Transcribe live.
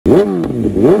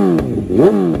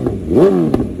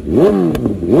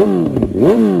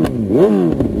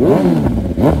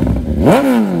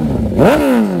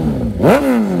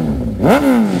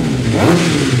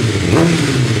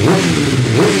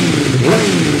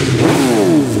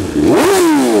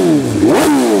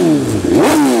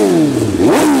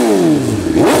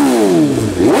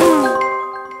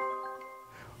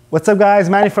What's up guys,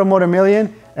 Manny from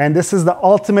Motomillion, and this is the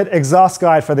ultimate exhaust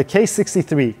guide for the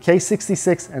K63,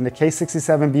 K66, and the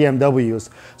K67 BMWs.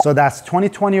 So that's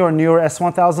 2020 or newer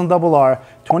S1000RR,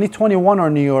 2021 or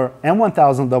newer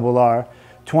M1000RR,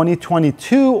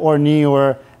 2022 or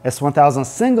newer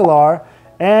S1000R,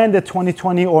 and the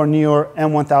 2020 or newer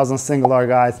M1000R,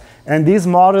 guys. And these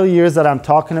model years that I'm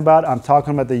talking about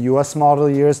the US model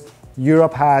years.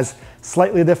 Europe has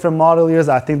slightly different model years.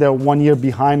 I think they're 1 year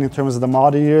behind in terms of the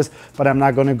model years, but I'm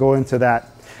not going to go into that.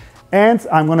 And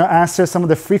I'm going to answer some of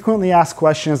the frequently asked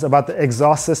questions about the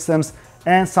exhaust systems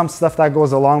and some stuff that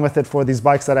goes along with it for these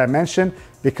bikes that I mentioned,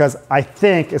 because I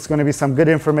think it's going to be some good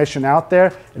information out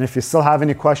there. And if you still have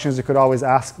any questions, you could always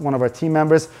ask one of our team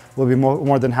members. We'll be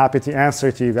more than happy to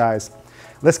answer to you guys.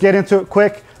 Let's get into it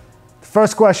quick.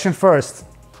 First question first.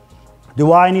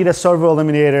 Do I need a servo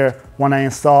eliminator when I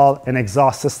install an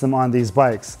exhaust system on these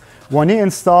bikes? When you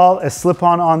install a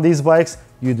slip-on on these bikes,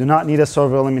 you do not need a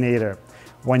servo eliminator.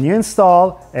 When you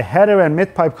install a header and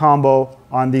mid-pipe combo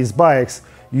on these bikes,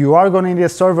 you are going to need a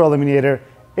servo eliminator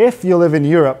if you live in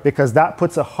Europe, because that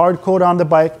puts a hard coat on the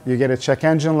bike, you get a check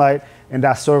engine light, and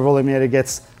that servo eliminator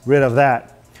gets rid of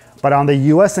that. But on the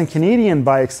US and Canadian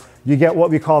bikes, you get what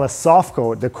we call a soft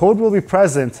coat. The code will be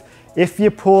present if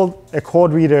you pull a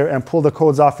code reader and pull the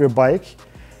codes off your bike,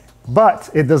 but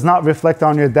it does not reflect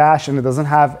on your dash and it doesn't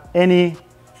have any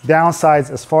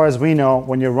downsides as far as we know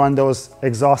when you run those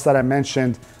exhausts that I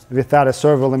mentioned without a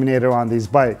servo eliminator on these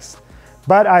bikes.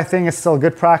 But I think it's still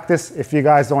good practice if you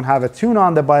guys don't have a tune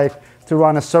on the bike to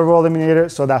run a servo eliminator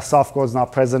so that soft code is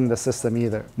not present in the system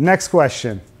either. Next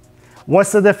question.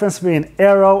 What's the difference between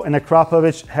Aero and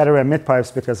Akrapovic header and mid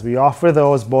pipes? Because we offer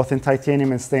those both in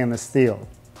titanium and stainless steel.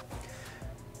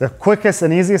 The quickest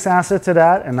and easiest answer to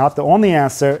that, and not the only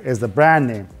answer, is the brand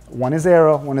name. One is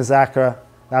Aero, one is Akra.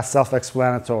 That's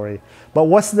self-explanatory. But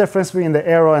what's the difference between the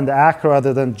Aero and the Akra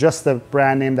other than just the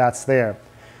brand name that's there?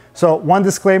 So one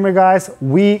disclaimer, guys,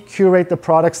 we curate the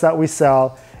products that we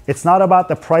sell. It's not about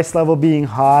the price level being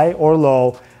high or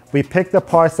low. We pick the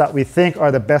parts that we think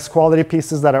are the best quality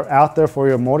pieces that are out there for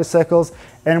your motorcycles,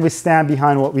 and we stand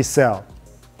behind what we sell.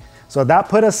 So that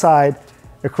put aside,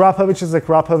 Akrapovic is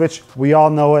Akrapovic. We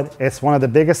all know it. It's one of the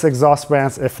biggest exhaust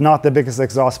brands, if not the biggest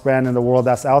exhaust brand in the world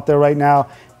that's out there right now.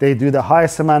 They do the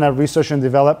highest amount of research and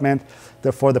development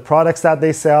for the products that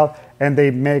they sell, and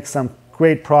they make some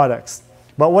great products.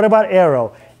 But what about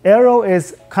Aero? Aero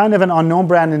is kind of an unknown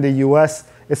brand in the US.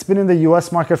 It's been in the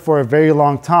US market for a very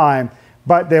long time,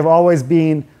 but they've always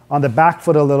been on the back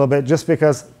foot a little bit, just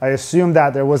because I assume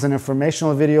that there wasn't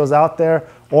informational videos out there,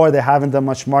 or they haven't done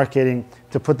much marketing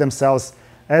to put themselves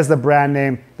as the brand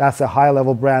name. That's a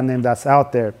high-level brand name that's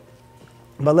out there.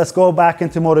 But let's go back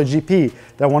into MotoGP.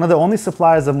 They're one of the only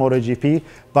suppliers of MotoGP,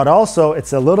 but also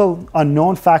it's a little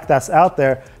unknown fact that's out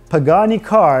there. Pagani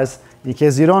cars, in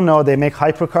case you don't know, they make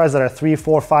hypercars that are $3,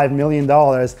 $4, $5 million.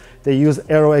 They use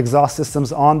Aero exhaust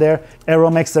systems on there. Aero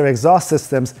makes their exhaust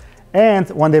systems, and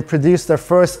when they produced their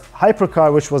first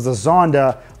hypercar, which was the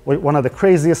Zonda, one of the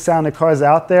craziest sounding cars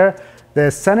out there, the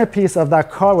centerpiece of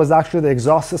that car was actually the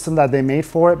exhaust system that they made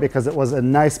for it, because it was a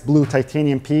nice blue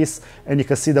titanium piece, and you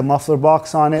can see the muffler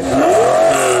box on it.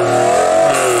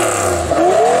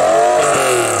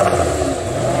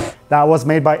 That was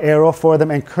made by Aero for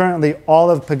them, and currently all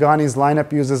of Pagani's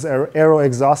lineup uses Aero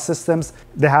exhaust systems.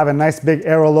 They have a nice big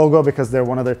Aero logo because they're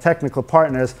one of their technical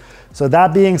partners. So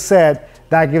that being said,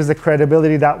 that gives the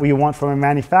credibility that we want from a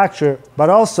manufacturer, but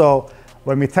also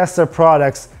when we test their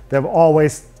products, they've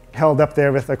always held up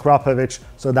there with Akrapovic,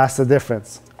 so that's the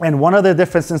difference. And one other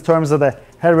difference in terms of the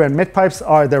header and mid pipes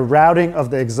are the routing of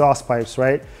the exhaust pipes,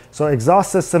 right? So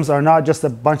exhaust systems are not just a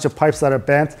bunch of pipes that are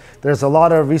bent. There's a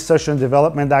lot of research and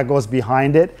development that goes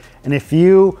behind it. And if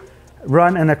you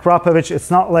run an Akrapovic, it's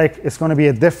not like it's going to be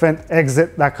a different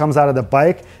exit that comes out of the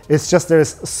bike. It's just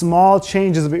there's small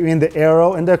changes between the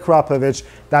Aero and the Akrapovic,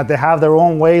 that they have their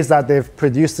own ways that they've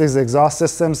produced these exhaust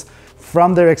systems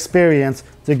from their experience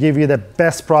to give you the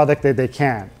best product that they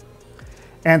can.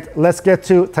 And let's get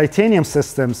to titanium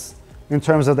systems in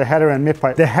terms of the header and mid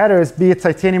pipe. The headers, be it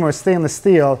titanium or stainless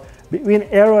steel, between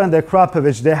Aero and the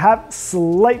Akrapovic, they have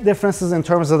slight differences in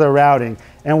terms of the routing.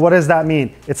 And what does that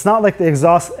mean? It's not like the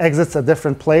exhaust exits a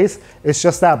different place. It's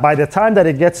just that by the time that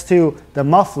it gets to the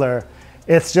muffler,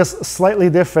 It's just slightly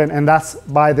different, and that's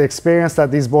by the experience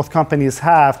that these both companies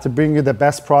have to bring you the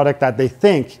best product that they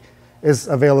think is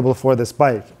available for this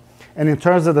bike. And in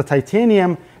terms of the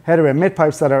titanium header and mid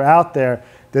pipes that are out there,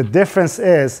 the difference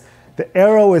is the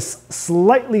Aero is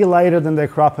slightly lighter than the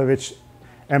Akrapovic,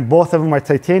 and both of them are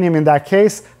titanium in that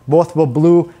case. Both were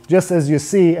blue, just as you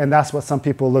see, and that's what some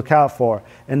people look out for.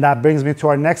 And that brings me to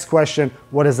our next question: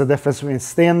 what is the difference between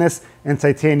stainless and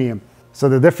titanium? So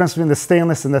the difference between the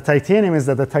stainless and the titanium is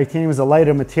that the titanium is a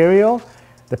lighter material,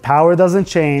 the power doesn't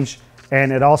change,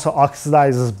 and it also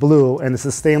oxidizes blue, and this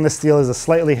is stainless steel is a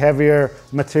slightly heavier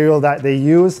material that they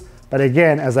use. But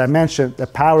again, as I mentioned, the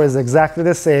power is exactly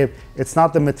the same. It's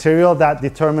not the material that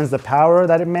determines the power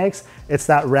that it makes, it's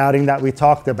that routing that we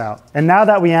talked about. And now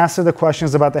that we answered the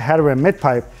questions about the header and mid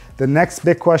pipe, the next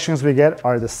big questions we get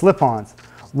are the slip-ons.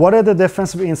 What are the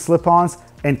difference between slip-ons,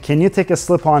 and can you take a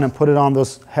slip-on and put it on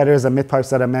those headers and mid pipes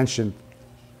that I mentioned?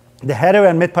 The header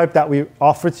and mid pipe that we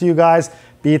offer to you guys,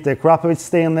 be it the Akrapovic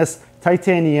stainless,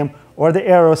 titanium, or the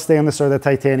Aero stainless or the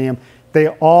titanium, they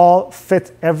all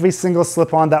fit every single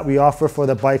slip-on that we offer for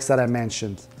the bikes that I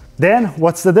mentioned. Then,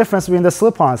 what's the difference between the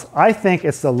slip-ons? I think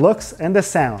it's the looks and the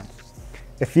sound.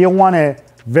 If you want a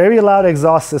very loud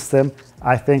exhaust system,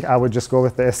 I think I would just go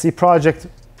with the SC Project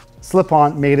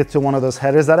slip-on, made it to one of those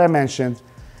headers that I mentioned.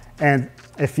 And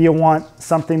if you want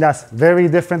something that's very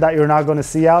different that you're not going to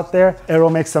see out there, Aero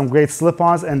makes some great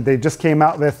slip-ons, and they just came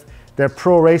out with their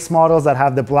pro race models that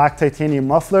have the black titanium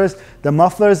mufflers. The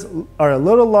mufflers are a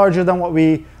little larger than what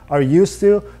we are used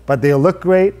to, but they look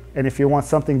great. And if you want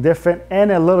something different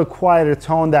and a little quieter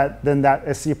tone than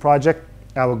that SC Project,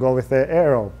 I will go with the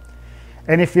Aero.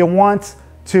 And if you want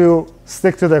to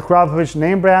stick to the Akrapovic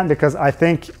name brand, because I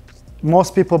think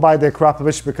most people buy the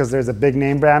Akrapovic because there's a big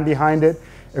name brand behind it.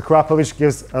 Akrapovic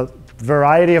gives a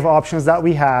variety of options that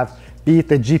we have, be it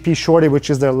the GP Shorty, which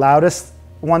is their loudest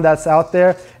one that's out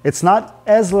there. It's not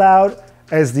as loud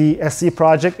as the SC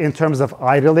Project in terms of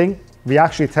idling. We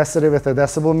actually tested it with a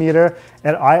decibel meter.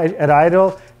 At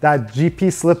idle, that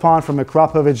GP slip-on from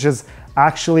Akrapovic is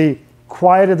actually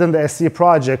quieter than the SC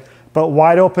Project, but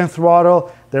wide open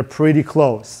throttle, they're pretty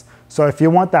close. So if you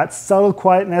want that subtle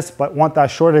quietness but want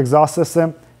that short exhaust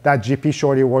system, that GP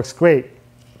Shorty works great.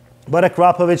 But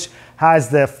Akrapovic has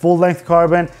the full-length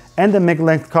carbon and the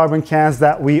mid-length carbon cans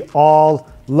that we all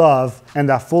love, and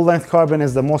that full-length carbon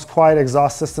is the most quiet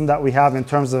exhaust system that we have in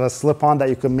terms of a slip-on that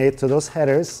you can make to those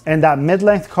headers. And that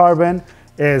mid-length carbon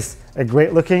is a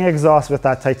great looking exhaust with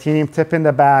that titanium tip in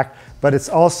the back, but it's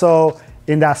also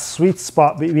in that sweet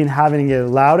spot between having a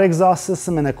loud exhaust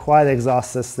system and a quiet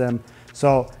exhaust system.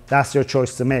 So that's your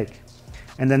choice to make.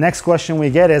 And the next question we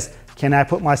get is, can I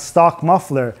put my stock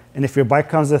muffler? And if your bike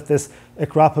comes with this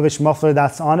Akrapovic muffler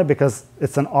that's on it, because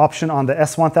it's an option on the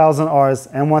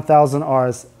S1000Rs,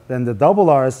 M1000Rs, and the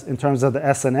double Rs in terms of the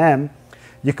S and M,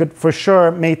 you could for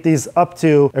sure make these up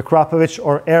to Akrapovic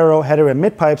or Aero header and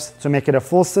mid pipes to make it a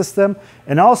full system.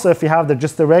 And also if you have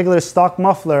just the regular stock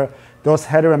muffler, those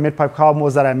header and mid pipe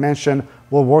combos that I mentioned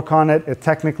will work on it. It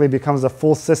technically becomes a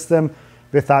full system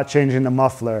without changing the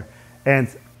muffler. And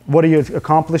what are you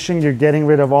accomplishing? You're getting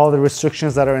rid of all the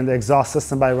restrictions that are in the exhaust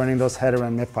system by running those header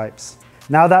and mid pipes.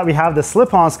 Now that we have the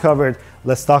slip-ons covered,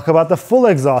 let's talk about the full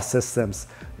exhaust systems.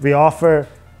 We offer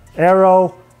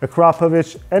Aero,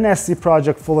 Akrapovic, and SC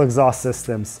Project full exhaust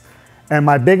systems. And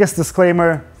my biggest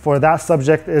disclaimer for that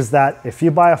subject is that if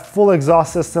you buy a full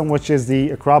exhaust system, which is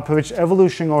the Akrapovic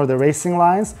Evolution or the racing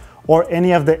lines, or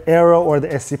any of the Aero or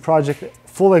the SC Project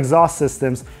full exhaust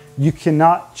systems, you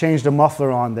cannot change the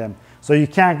muffler on them. So you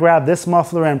can't grab this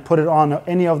muffler and put it on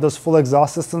any of those full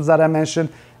exhaust systems that I mentioned.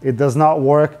 It does not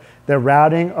work. The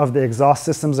routing of the exhaust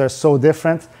systems are so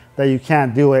different that you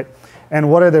can't do it. And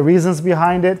what are the reasons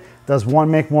behind it? Does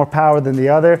one make more power than the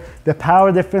other? The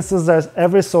power differences are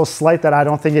ever so slight that I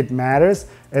don't think it matters.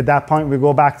 At that point, we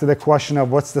go back to the question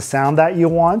of what's the sound that you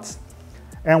want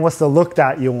and what's the look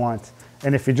that you want.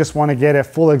 And if you just want to get a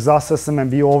full exhaust system and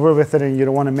be over with it and you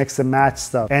don't want to mix and match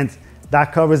stuff. And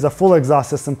that covers the full exhaust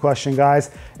system question,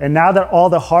 guys. And now that all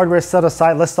the hardware is set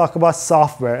aside, let's talk about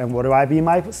software. And what do I mean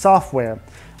by software?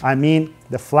 I mean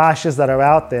the flashes that are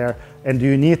out there. And do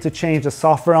you need to change the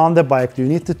software on the bike? Do you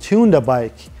need to tune the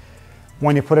bike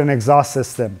when you put an exhaust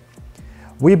system?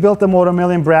 We built the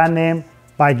Motomillion brand name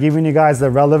by giving you guys the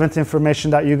relevant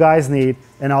information that you guys need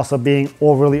and also being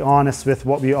overly honest with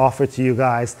what we offer to you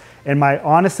guys. And my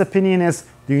honest opinion is,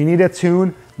 do you need a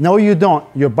tune? No, you don't.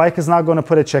 Your bike is not going to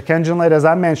put a check engine light, as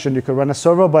I mentioned. You could run a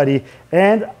servo buddy.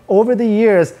 And over the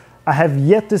years, I have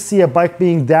yet to see a bike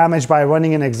being damaged by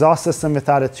running an exhaust system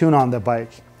without a tune on the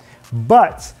bike.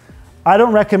 But I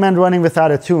don't recommend running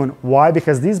without a tune. Why?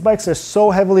 Because these bikes are so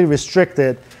heavily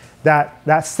restricted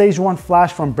that stage 1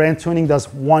 flash from brand tuning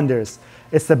does wonders.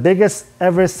 It's the biggest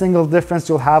ever single difference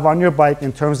you'll have on your bike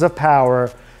in terms of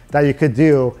power that you could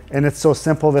do, and it's so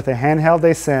simple with a handheld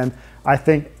they send. I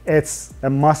think it's a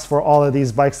must for all of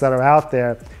these bikes that are out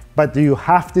there. But do you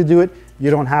have to do it? You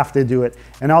don't have to do it.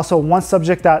 And also, one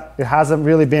subject that it hasn't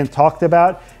really been talked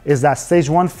about is that stage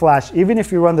 1 flash. Even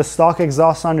if you run the stock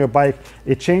exhaust on your bike,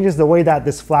 it changes the way that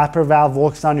this flapper valve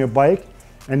works on your bike,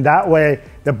 and that way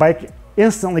the bike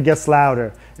instantly gets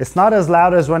louder. It's not as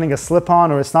loud as running a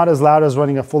slip-on, or it's not as loud as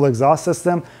running a full exhaust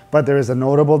system, but there is a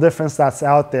notable difference that's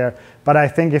out there. But I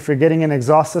think if you're getting an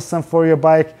exhaust system for your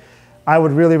bike, I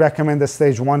would really recommend the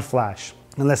stage 1 flash.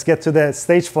 And let's get to the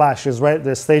stage flashes, right?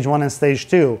 There's stage 1 and stage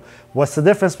 2. What's the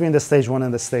difference between the stage 1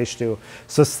 and the stage 2?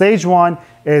 So stage 1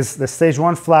 is the stage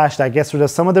 1 flash that gets rid of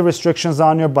some of the restrictions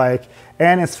on your bike,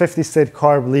 and it's 50 cent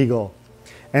carb legal.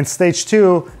 And stage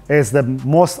 2 is the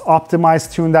most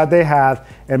optimized tune that they have.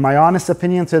 And my honest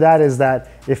opinion to that is that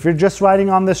if you're just riding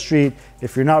on the street,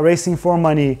 if you're not racing for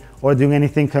money or doing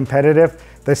anything competitive,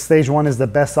 the stage 1 is the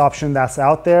best option that's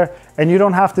out there. And you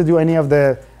don't have to do any of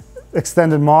the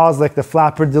extended mods like the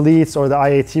flapper deletes or the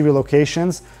IAT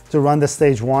relocations to run the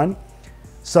stage 1.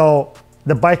 So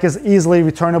the bike is easily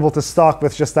returnable to stock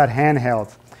with just that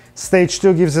handheld. Stage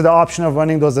 2 gives you the option of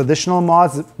running those additional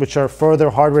mods, which are further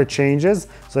hardware changes.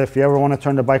 So if you ever want to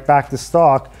turn the bike back to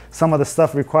stock, some of the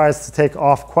stuff requires to take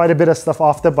off quite a bit of stuff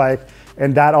off the bike,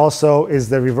 and that also is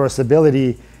the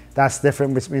reversibility that's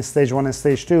different between stage 1 and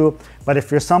stage 2. But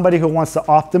if you're somebody who wants the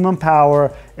optimum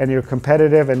power and you're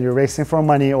competitive and you're racing for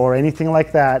money or anything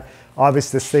like that,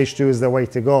 obviously stage 2 is the way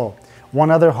to go.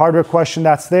 One other hardware question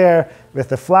that's there with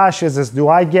the flashes is, do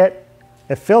I get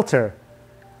a filter?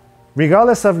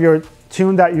 Regardless of your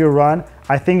tune that you run,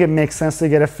 I think it makes sense to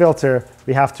get a filter.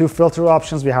 We have 2 filter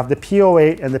options. We have the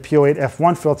P08 and the P08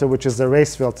 F1 filter, which is the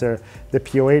race filter. The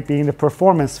P08 being the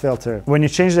performance filter. When you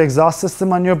change the exhaust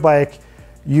system on your bike,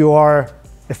 you are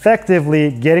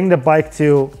effectively getting the bike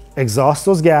to exhaust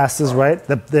those gases, right?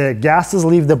 The gases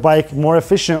leave the bike more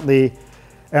efficiently.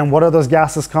 And what are those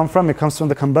gases come from? It comes from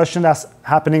the combustion that's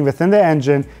happening within the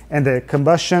engine, and the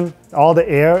combustion, all the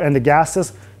air and the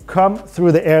gases come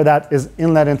through the air that is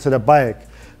inlet into the bike.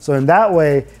 So in that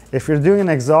way, if you're doing an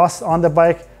exhaust on the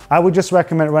bike, I would just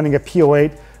recommend running a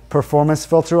P08 performance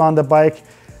filter on the bike.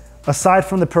 Aside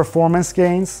from the performance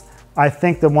gains, I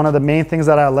think that one of the main things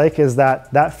that I like is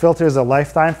that that filter is a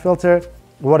lifetime filter.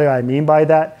 What do I mean by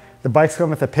that? The bikes come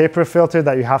with a paper filter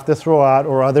that you have to throw out,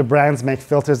 or other brands make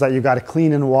filters that you got to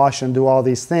clean and wash and do all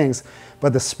these things.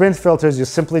 But the Sprint filters, you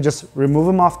simply just remove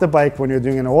them off the bike when you're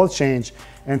doing an oil change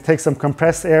and take some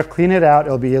compressed air, clean it out.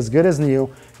 It'll be as good as new.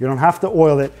 You don't have to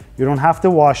oil it. You don't have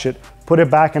to wash it. Put it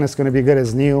back and it's going to be good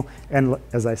as new. And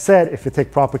as I said, if you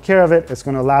take proper care of it, it's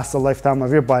going to last the lifetime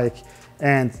of your bike.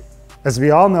 And as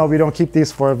we all know, we don't keep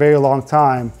these for a very long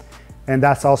time. And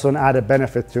that's also an added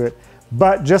benefit to it.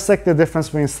 But just like the difference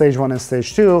between stage 1 and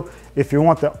stage 2, if you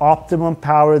want the optimum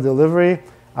power delivery,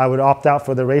 I would opt out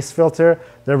for the race filter.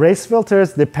 The race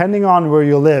filters, depending on where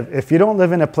you live, if you don't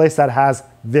live in a place that has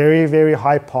very, very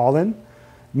high pollen,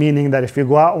 meaning that if you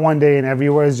go out one day and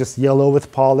everywhere is just yellow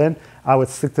with pollen, I would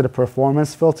stick to the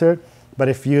performance filter. But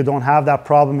if you don't have that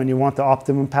problem and you want the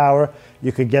optimum power,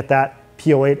 you could get that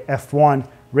P08 F1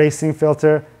 racing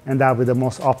filter, and that would be the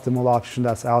most optimal option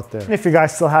that's out there. And if you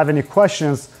guys still have any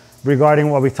questions regarding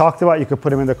what we talked about, you could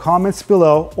put them in the comments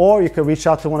below, or you could reach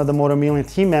out to one of the Motomillion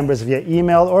team members via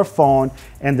email or phone,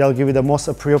 and they'll give you the most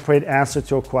appropriate answer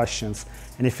to your questions.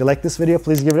 And if you like this video,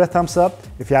 please give it a thumbs up.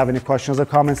 If you have any questions or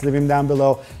comments, leave them down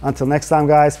below. Until next time,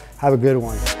 guys, have a good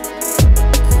one.